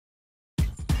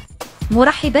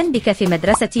مرحبا بك في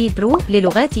مدرسة برو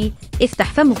للغات.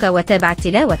 افتح فمك وتابع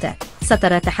التلاوة،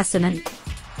 سترى تحسنا،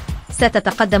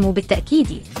 ستتقدم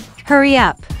بالتأكيد. Hurry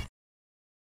up.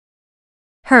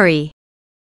 Hurry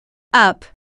up.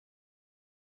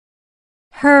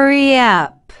 Hurry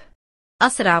up.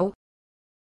 أسرع.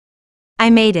 I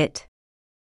made it.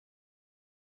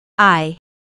 I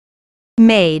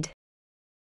made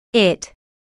it.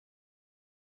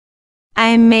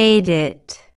 I made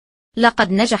it. لقد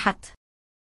نجحت.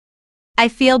 I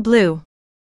feel blue.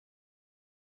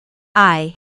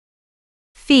 I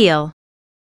feel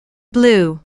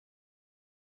blue.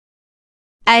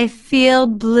 I feel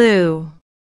blue.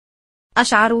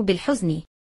 أشعر بالحزن.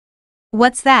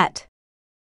 What's that?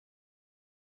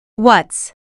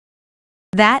 What's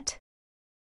that?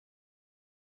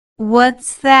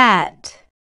 What's that?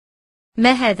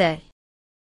 ما هذا؟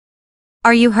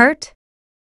 Are you hurt?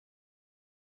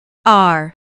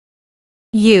 Are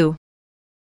you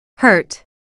hurt?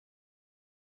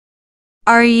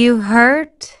 Are you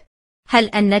hurt? هل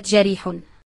أنت جريح؟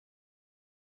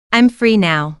 I'm free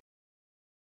now.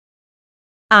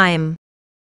 I'm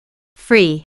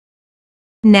free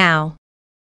now.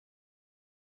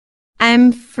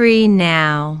 I'm free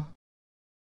now.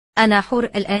 أنا حر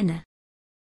الآن.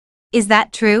 Is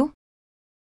that true?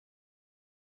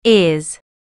 Is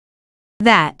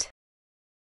that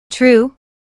true?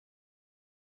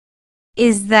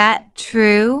 Is that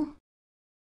true?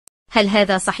 هل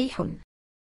هذا صحيح؟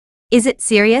 Is it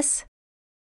serious?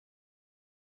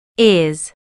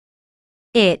 Is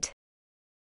it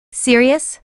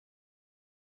serious?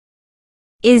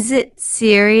 Is it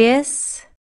serious?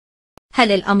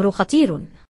 هل الأمر خطير؟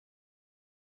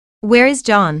 Where is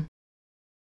John?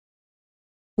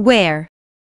 Where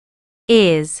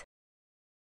is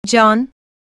John?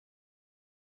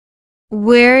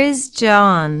 Where is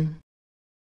John?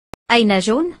 أين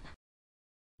جون؟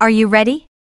 Are you ready?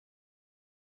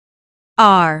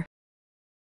 Are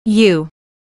you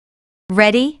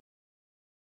ready?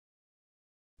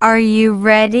 Are you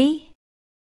ready?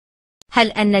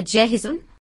 هل أنت جاهز؟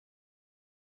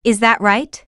 Is that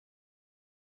right?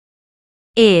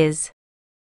 Is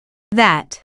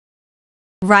that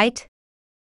right?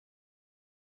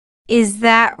 Is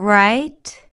that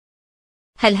right?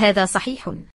 هل هذا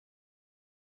صحيح؟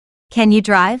 Can you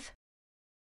drive?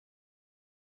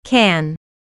 Can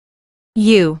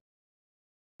you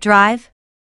drive?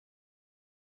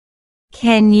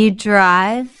 Can you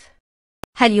drive?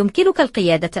 هل يمكنك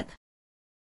القيادة؟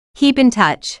 Keep in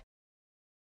touch.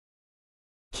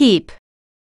 Keep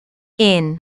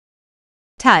in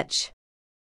touch.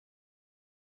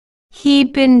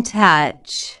 Keep in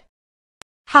touch.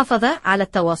 حافظ على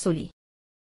التواصل.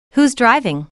 Who's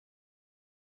driving?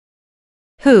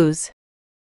 Who's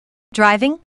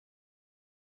driving?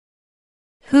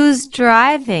 Who's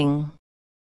driving?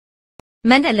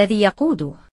 من الذي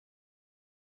يقود؟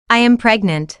 I am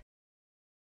pregnant.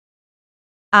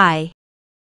 I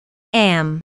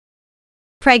am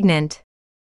pregnant.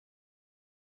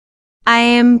 I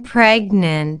am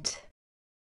pregnant.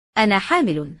 أنا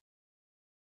حامل.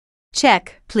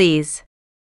 Check, please.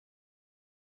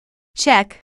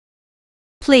 Check,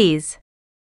 please.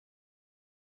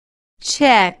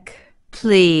 Check,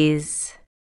 please.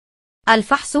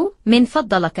 الفحص من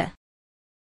فضلك.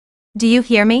 Do you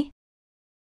hear me?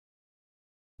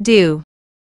 Do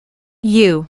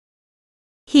you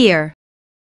hear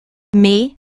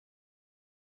me?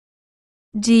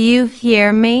 Do you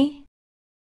hear me?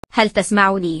 هل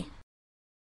تسمعني؟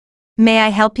 May I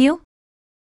help you?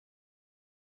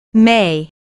 May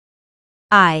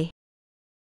I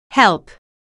help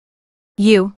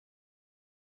you?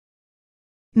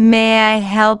 May I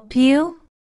help you?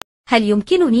 هل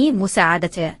يمكنني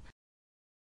مساعدتك؟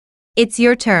 It's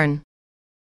your turn.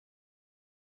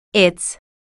 It's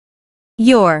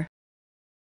your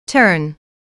turn.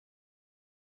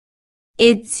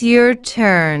 It's your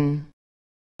turn.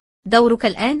 دورك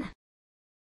الآن.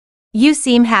 You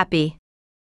seem happy.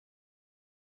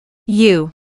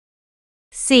 You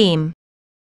seem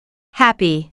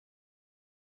happy.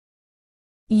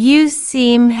 You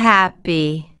seem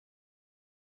happy.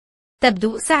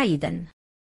 تبدو سعيدا.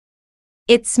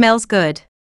 It smells good.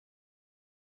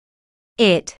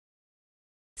 It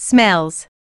smells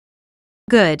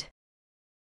good.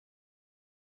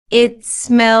 It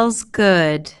smells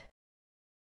good.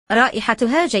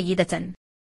 رائحتها جيدة.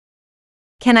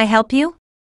 Can I help you?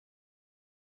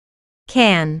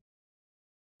 Can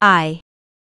I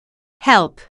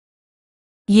help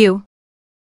you?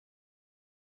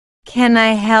 Can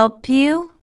I help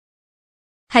you?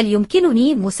 هل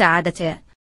يمكنني مساعدتك؟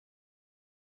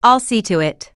 I'll see to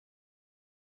it.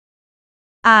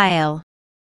 I'll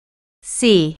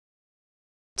see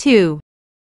to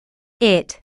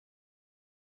it.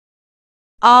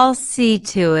 I'll see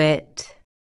to it.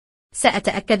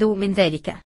 سأتأكد من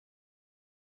ذلك.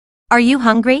 Are you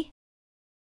hungry?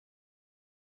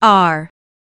 Are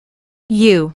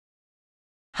you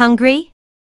hungry?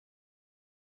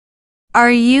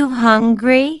 Are you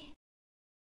hungry?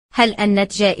 هل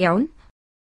أنت جائع؟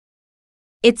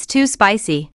 It's too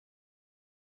spicy.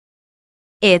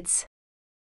 It's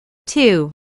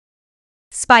too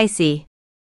spicy.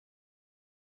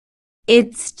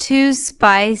 It's too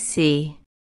spicy.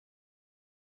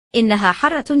 إنها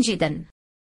حارة جدا.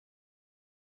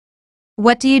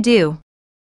 What do you do?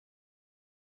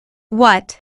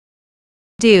 What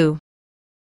do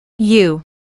you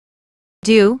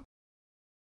do?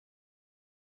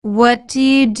 What do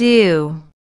you do?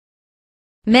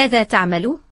 ماذا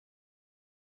تعمل؟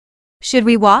 Should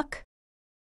we walk?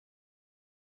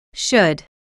 Should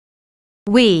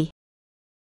we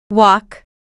walk?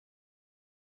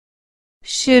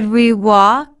 Should we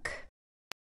walk?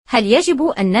 هل يجب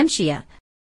أن نمشي؟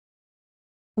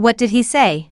 What did he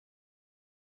say?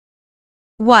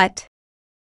 What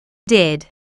did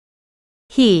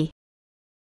he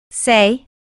say?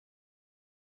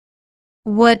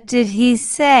 What did he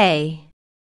say?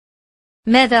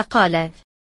 ماذا قال؟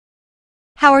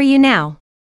 How are you now?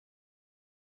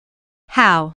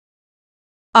 How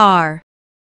are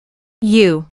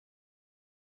you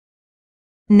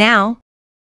now?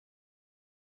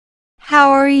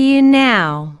 How are you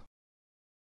now?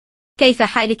 كيف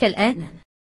حالك الآن؟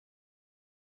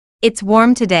 It's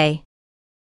warm today.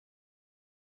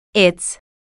 It's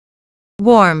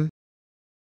warm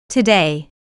today.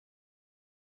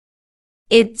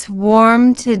 It's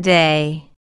warm today.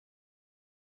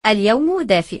 اليوم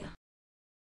دافئ.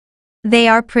 They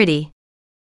are pretty.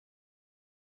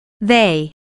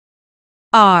 They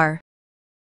are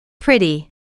pretty.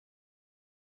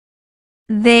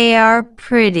 They are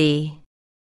pretty.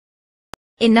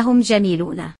 إنهم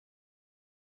جميلون.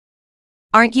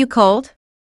 Aren't you cold?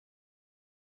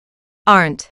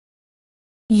 Aren't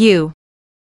you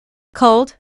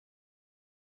cold?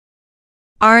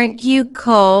 Aren't you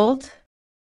cold?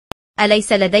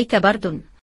 أليس لديك برد؟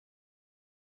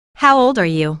 How old are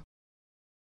you?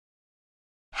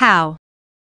 How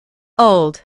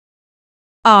old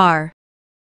are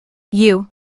you?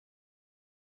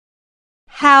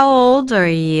 How old are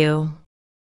you?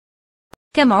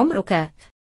 كم عمرك؟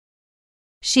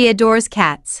 She adores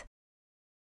cats.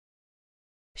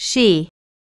 She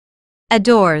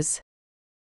adores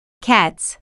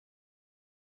cats.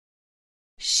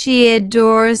 She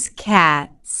adores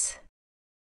cats.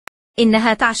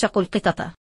 إنها تعشق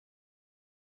القطط.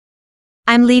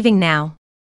 I'm leaving now.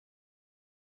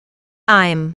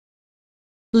 I'm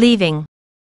leaving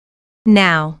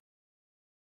now.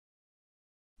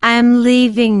 I'm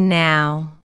leaving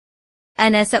now.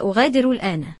 أنا سأغادر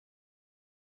الآن.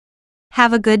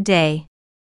 Have a good day.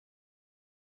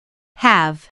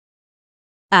 Have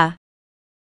a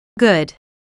good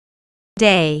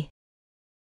day.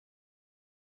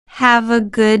 Have a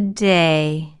good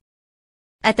day.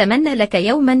 أتمنى لك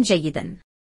يوما جيدا.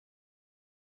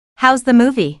 How's the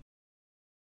movie?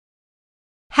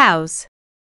 How's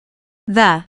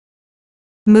the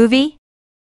movie?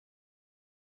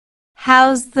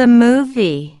 How's the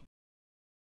movie?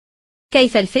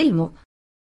 كيف الفيلم؟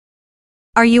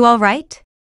 Are you all right?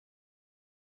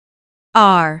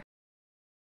 Are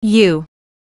you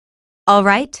all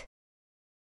right?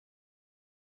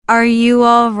 Are you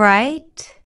all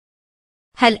right?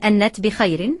 هل أنت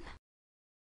بخير؟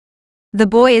 The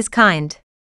boy is kind.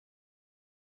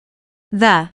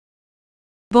 The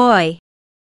boy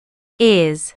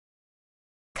is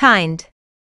kind.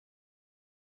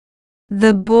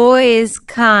 The boy is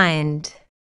kind.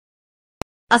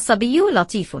 الصبي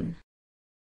لطيف.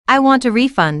 I want a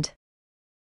refund.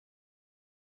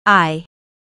 I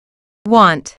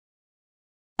want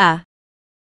a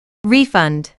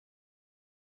refund.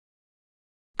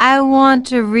 I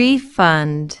want a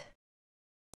refund.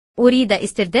 أريد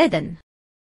استردادا.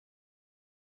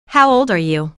 How old are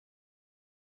you?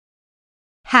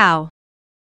 How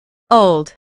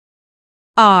old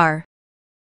are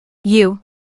you?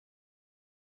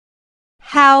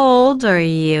 How old are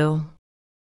you?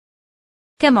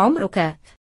 كم عمرك؟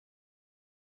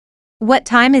 What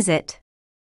time is it?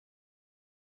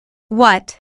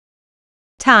 What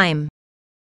time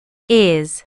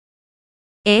is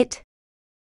it?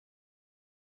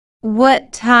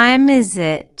 What time is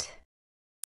it?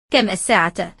 كم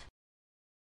الساعة؟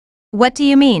 What do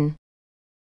you mean?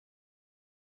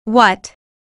 What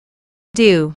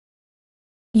do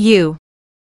you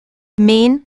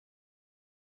Mean?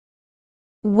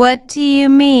 What do you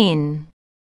mean?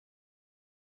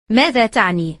 ماذا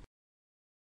تعني؟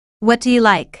 What do you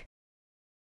like?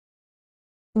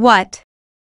 What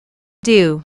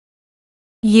do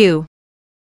you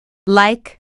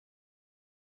like?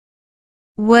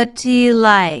 What do you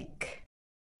like?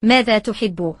 ماذا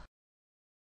تحب؟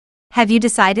 Have you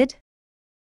decided?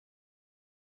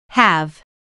 Have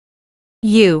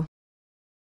you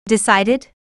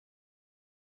decided?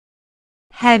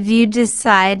 Have you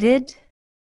decided?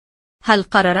 هل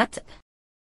قررت؟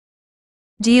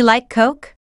 Do you like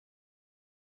Coke?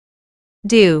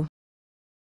 Do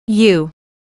you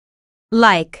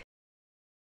like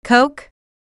Coke?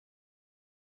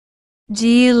 Do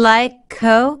you like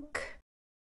Coke?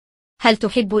 هل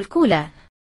تحب الكولا؟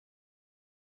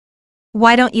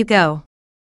 Why don't you go?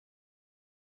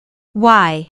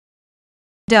 Why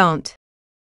don't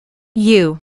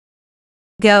you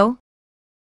go?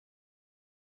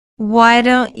 Why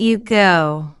don't you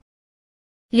go?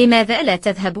 لماذا لا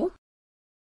تذهب؟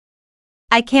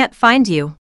 I can't find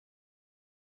you.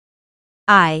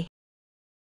 I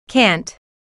can't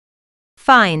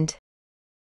find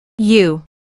you.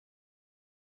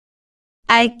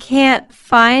 I can't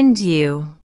find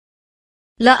you.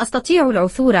 لا أستطيع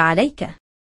العثور عليك.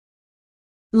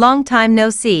 Long time no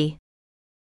see.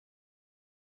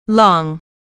 Long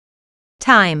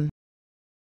time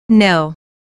no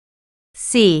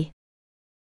see.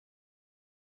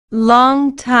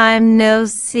 Long time no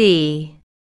see.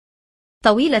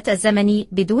 طويلة الزمن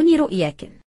بدون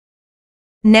رؤياك.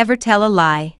 Never tell a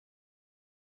lie.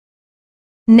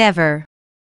 Never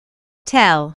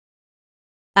tell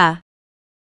a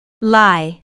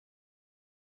lie.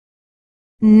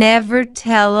 Never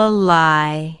tell a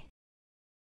lie.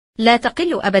 لا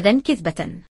تقل أبدا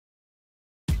كذبة.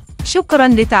 شكرا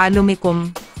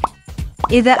لتعلمكم.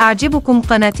 إذا أعجبكم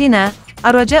قناتنا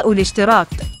الرجاء الاشتراك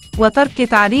وترك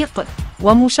تعليق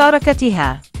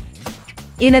ومشاركتها.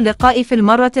 إلى اللقاء في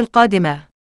المرة القادمة.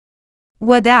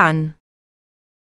 وداعاً.